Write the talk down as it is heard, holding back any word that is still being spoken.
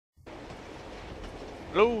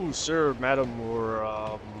Hello, sir, madam,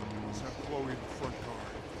 or, Let's have Chloe in the front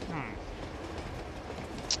car.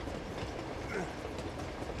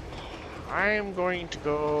 I'm going to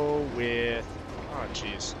go with... Oh,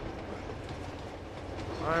 jeez.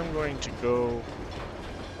 I'm going to go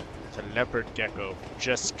to leopard gecko,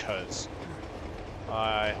 just cuz.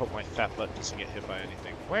 I hope my fat butt doesn't get hit by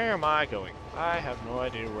anything. Where am I going? I have no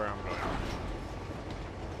idea where I'm going.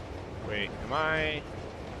 Wait, am I...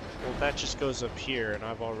 Well, that just goes up here, and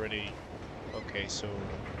I've already... Okay, so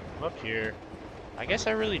I'm up here. I guess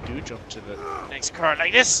I really do jump to the next car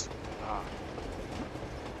like this! Ah.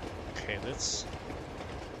 Okay, let's...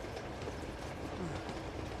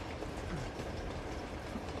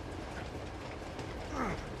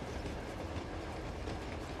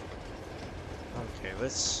 Okay,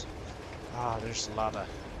 let's... Ah, there's a lot of...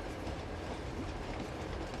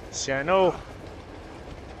 See, I know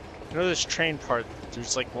this train part,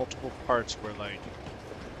 there's like multiple parts where like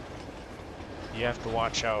you have to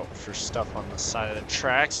watch out for stuff on the side of the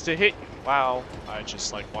tracks to hit you. Wow, I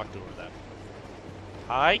just like walked over that.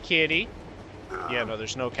 Hi, kitty. Yeah, no,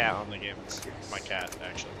 there's no cat on the game. It's my cat,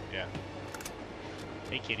 actually. Yeah.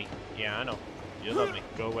 Hey, kitty. Yeah, I know. You love me.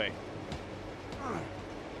 Go away.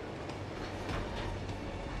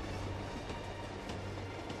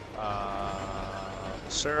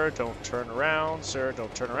 Sir, don't turn around. Sir,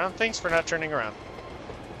 don't turn around. Thanks for not turning around.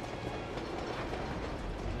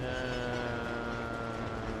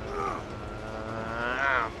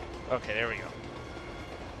 Okay, there we go.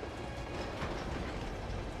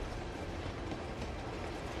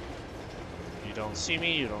 You don't see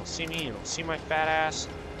me, you don't see me, you don't see my fat ass.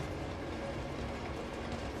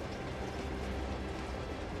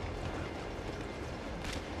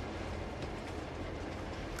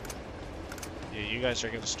 Yeah, you guys are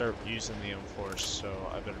gonna start using the M4, so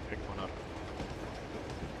I better pick one up.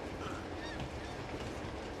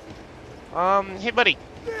 Hey buddy.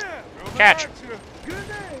 Yeah, Catch. Good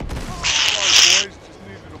day. Sorry, boys. Just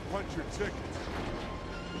needed to punch your tickets.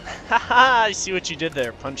 Haha, I see what you did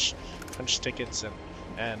there. Punch tickets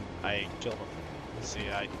and I killed him. See,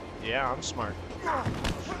 yeah, I'm smart.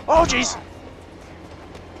 Oh jeez.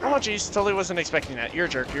 Oh jeez, totally wasn't expecting that. You're a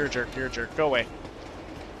jerk, you're a jerk, you're a jerk. Go away.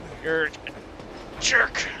 You're a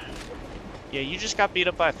jerk. Yeah, you just got beat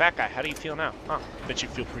up by a fat guy. How do you feel now? Huh? Bet you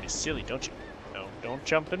feel pretty silly, don't you? No, don't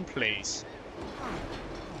jump in place.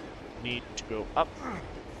 Need to go up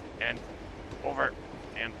and over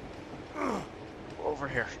and over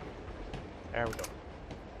here. There we go.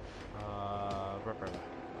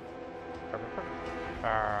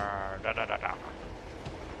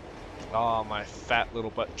 Oh, my fat little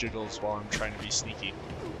butt jiggles while I'm trying to be sneaky.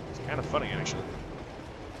 It's kind of funny, actually.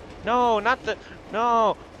 No, not the...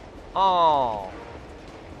 No! Oh.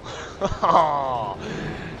 Oh.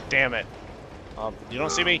 Damn it. You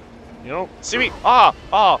don't see me? You don't see me? Ah!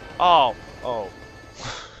 Oh! Oh! Oh!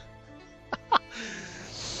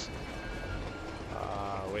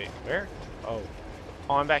 Wait, where? Oh.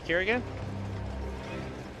 Oh, I'm back here again?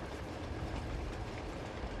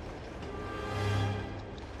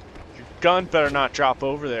 Your gun better not drop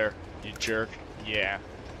over there, you jerk. Yeah.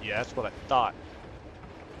 Yeah, that's what I thought.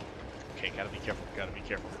 Okay, gotta be careful, gotta be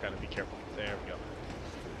careful, gotta be careful. There we go.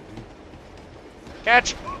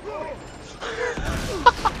 Catch!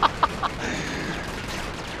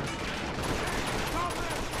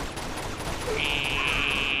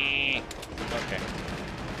 Okay.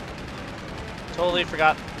 Totally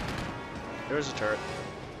forgot. There was a turret.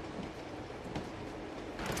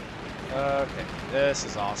 Okay, this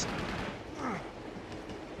is awesome.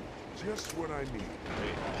 Just what I need.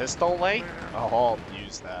 Wait, pistol leg? Oh, I'll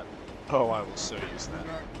use that. Oh, I will so use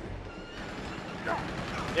that.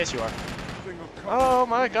 Yes, you are. Oh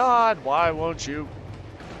my god, why won't you?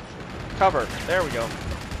 Cover. There we go.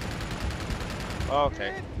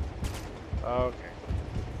 Okay. Okay.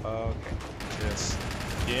 Okay. Just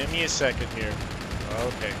give me a second here.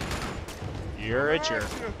 Okay. You're a jerk.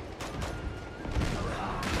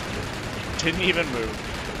 You didn't even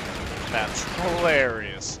move. That's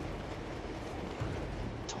hilarious.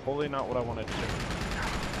 Totally not what I wanted to do.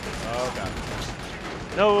 Oh god.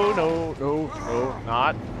 No, no, no, no,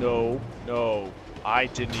 not, no, no. I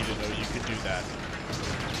didn't even know you could do that.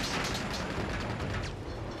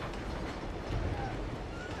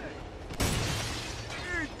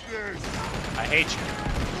 I hate you.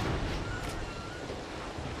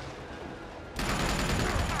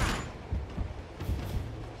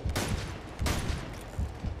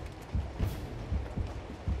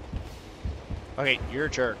 Okay, you're a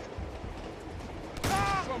jerk.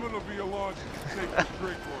 Someone will be along to take the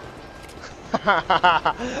drink order.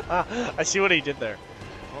 I see what he did there.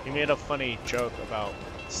 he made a funny joke about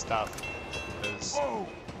stuff. Cause,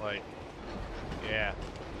 like, yeah.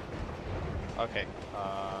 Okay,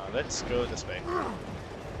 let's go this way.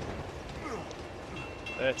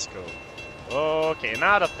 Let's go. Okay,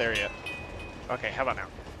 not up there yet. Okay, how about now?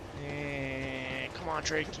 Come on,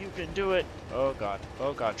 Drake, you can do it. Oh god,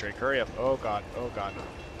 Drake, hurry up. Oh god.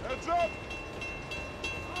 Heads up!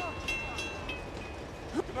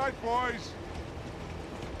 Good night, boys.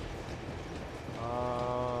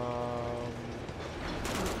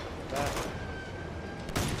 That.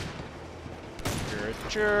 You're a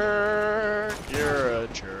jerk. You're a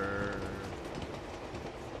jerk.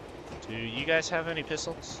 Do you guys have any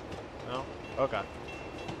pistols? No? Oh god.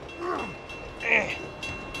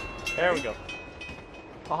 There we go.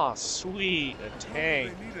 Oh, sweet, a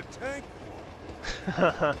tank. They need a tank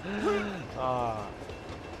Ah.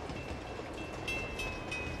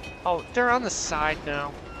 Oh, they're on the side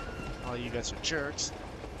now. Oh, you guys are jerks.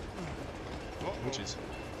 Which is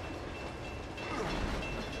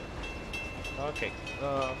okay.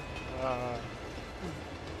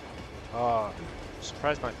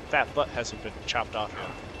 Surprised my fat butt hasn't been chopped off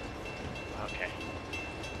yet. Okay.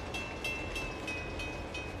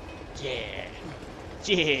 Yeah.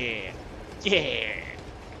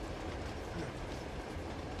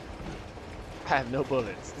 I have no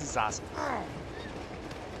bullets. This is awesome.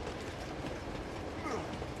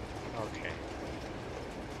 Okay.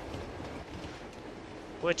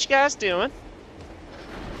 What you guys doing?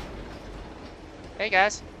 Hey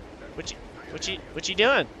guys. What you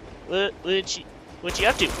doing? What you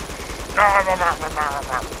up to?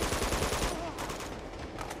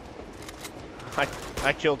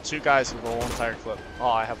 I killed 2 guys with a whole entire clip. Oh,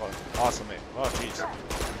 I have an awesome aim. Oh, jeez.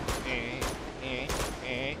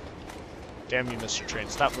 Damn you, Mr. Train.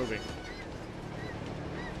 Stop moving.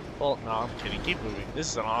 Well, no, I'm kidding. Keep moving. This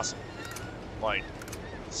is an awesome, like,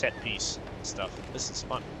 set piece stuff. This is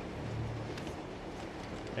fun.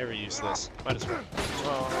 Never use this. Might as well.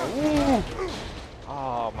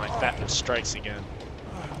 Oh, my fatness strikes again.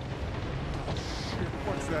 Shit,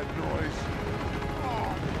 what's that noise?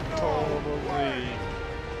 Totally.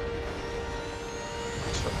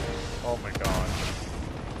 Oh my god.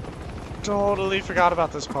 Totally forgot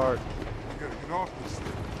about this part. I gotta get off this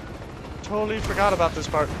thing. Totally forgot about this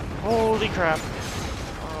part. Holy crap.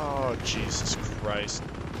 Oh, Jesus Christ.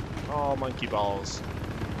 Oh, monkey balls.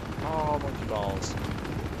 Oh, monkey balls.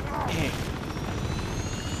 Okay.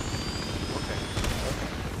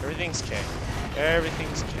 Everything's K.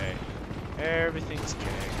 Everything's K. Everything's K.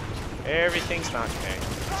 Everything's not K.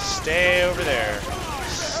 Stay over there.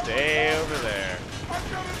 Stay over there.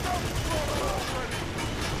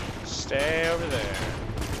 Stay over there.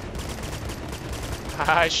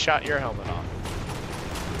 I shot your helmet off.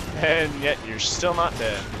 And yet you're still not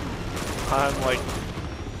dead. I'm like...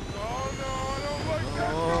 Oh no, I don't like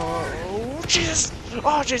that. Oh, Jesus!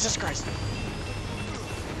 Oh, Jesus Christ!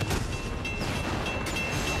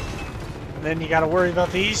 And then you gotta worry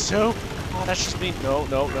about these too? Oh, that's just me. No.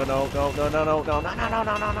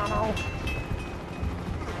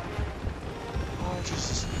 Oh,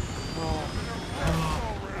 Jesus. Oh,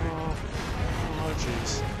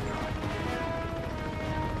 jeez.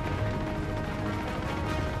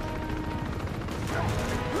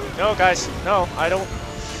 No, guys. No, I don't.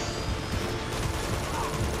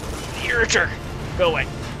 You're a jerk. Go away.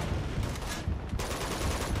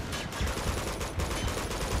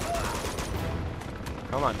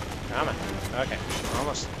 Come on. Okay.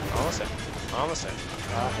 Almost there.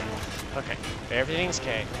 Okay. Everything's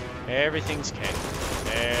K. Everything's K.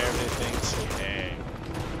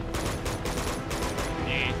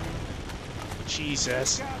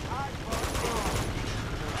 Jesus.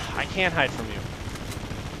 I can't hide from you.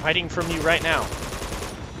 I'm hiding from you right now.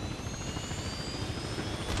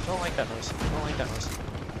 Don't like that noise.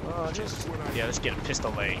 Oh, Jesus. Yeah, let's get a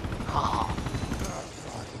pistol A. Oh.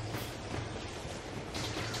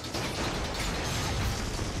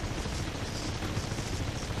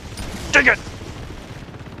 Dig it!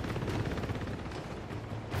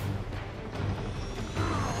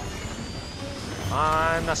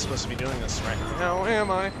 I'm not supposed to be doing this right now,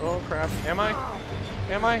 am I? Oh crap, am I?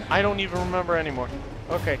 I don't even remember anymore.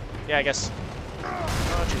 Okay, yeah, I guess.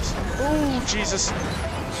 Oh jeez. Oh Jesus.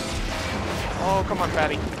 Oh come on,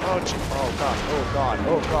 fatty. Oh god.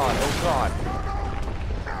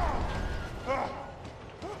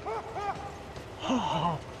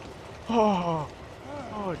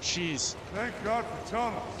 Oh jeez. Thank God for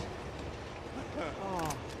tunnels.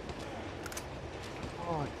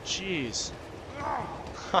 Oh jeez.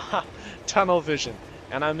 Haha, tunnel vision.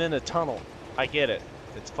 And I'm in a tunnel. I get it.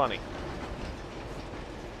 It's funny.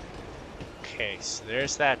 Okay, so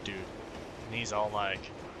there's that dude. And he's all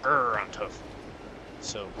like, I'm tough.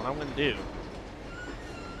 So what I'm gonna do,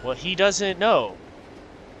 what he doesn't know,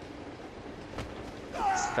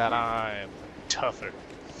 is that I'm tougher.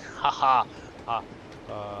 Haha. Ha.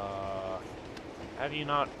 Have you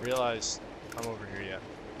not realized I'm over here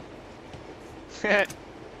yet?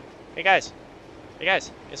 Hey guys. Hey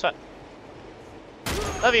guys, guess what?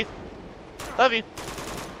 Love you. Love you.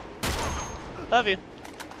 Love you.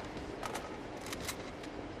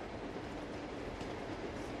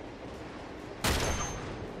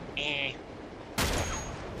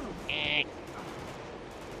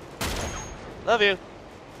 Love you.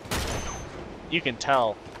 You can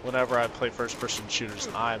tell whenever I play first-person shooters,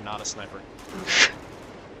 I am not a sniper.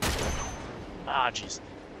 Ah, jeez.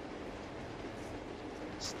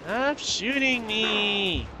 Stop shooting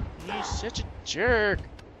me! You're such a jerk.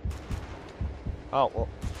 Oh, well.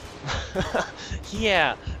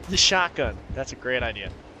 Yeah, the shotgun. That's a great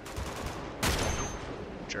idea.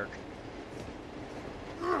 Jerk.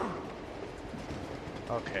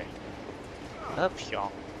 Okay. Up,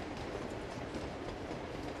 y'all.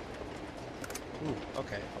 Ooh,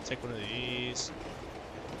 okay. I'll take one of these.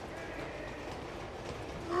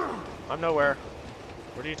 I'm nowhere.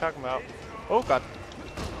 What are you talking about? Oh, God.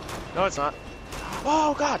 No, it's not.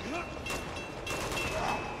 Oh, God!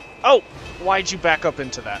 Oh! Why'd you back up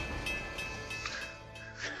into that?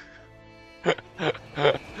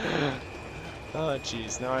 Oh,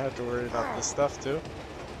 jeez. Now I have to worry about this stuff, too.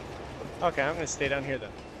 Okay, I'm gonna stay down here, then.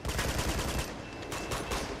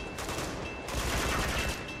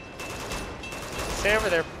 Stay over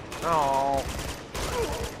there. Oh.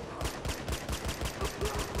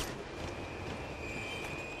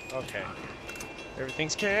 Okay.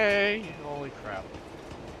 Everything's okay. Holy crap.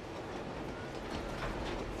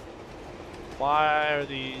 Why are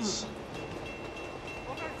these...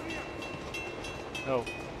 No,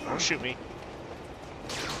 don't shoot me.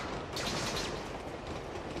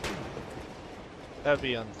 That'd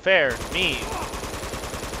be unfair to me.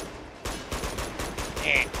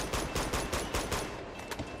 Eh.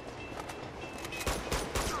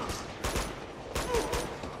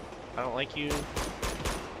 I don't like you.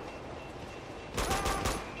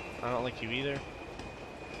 I don't like you either.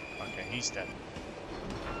 Okay, he's dead.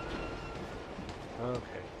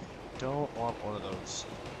 Okay, don't want one of those.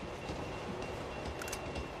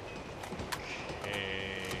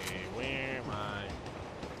 Okay, where am I?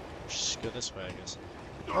 Just go this way, I guess.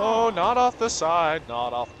 Oh, not off the side,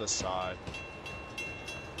 not off the side.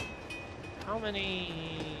 How many?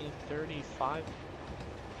 35?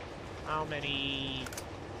 How many?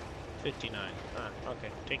 59. Ah, okay,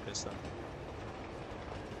 take this then.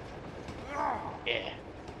 Yeah.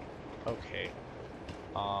 Okay.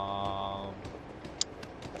 I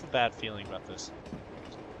have a bad feeling about this.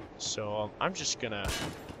 So I'm just gonna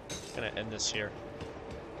end this here.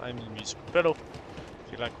 I'm the musical fiddle.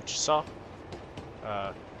 If you like what you saw,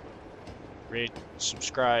 rate,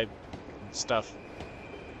 subscribe, and stuff.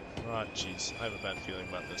 Oh jeez, I have a bad feeling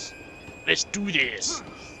about this. Let's do this.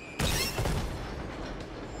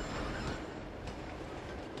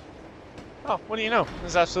 Oh, what do you know?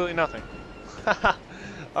 There's absolutely nothing.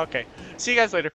 Okay, see you guys later.